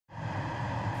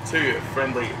2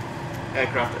 friendly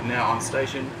aircraft now on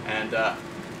station, and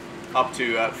up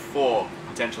to 4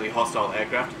 potentially hostile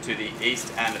aircraft to the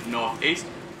east and northeast.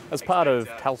 As part of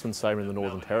Talisman Saber in the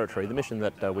Northern Territory, the mission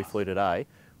that we flew today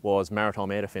was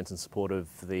maritime air defence in support of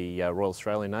the Royal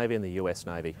Australian Navy and the US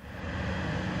Navy.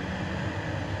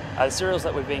 The serials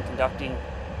that we've been conducting,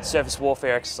 surface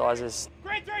warfare exercises.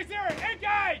 Green 3-0,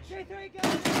 engage! Engage!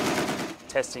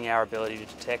 Testing our ability to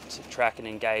detect, track and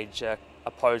engage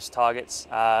opposed targets.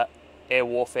 Air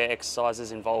warfare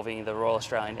exercises involving the Royal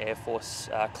Australian Air Force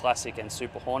Classic and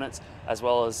Super Hornets, as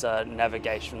well as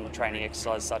navigation training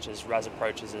exercises such as RAS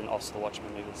approaches and officer watch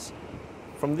manoeuvres.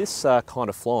 From this kind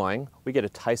of flying, we get a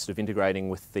taste of integrating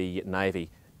with the Navy.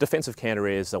 Defensive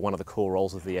counter-airs are one of the core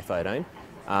roles of the F-18.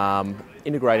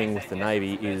 Integrating with the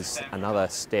Navy is another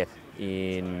step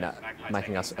in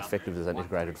making us effective as an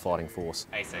integrated fighting force.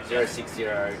 060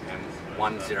 and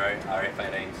 10 are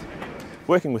F-18s.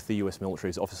 Working with the US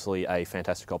military is obviously a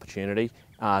fantastic opportunity.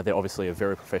 They're obviously a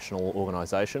very professional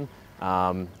organisation.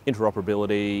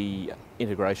 Interoperability,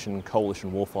 integration,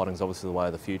 coalition warfighting is obviously the way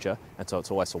of the future, and so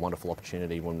it's always a wonderful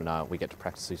opportunity when we get to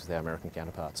practice these with our American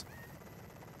counterparts.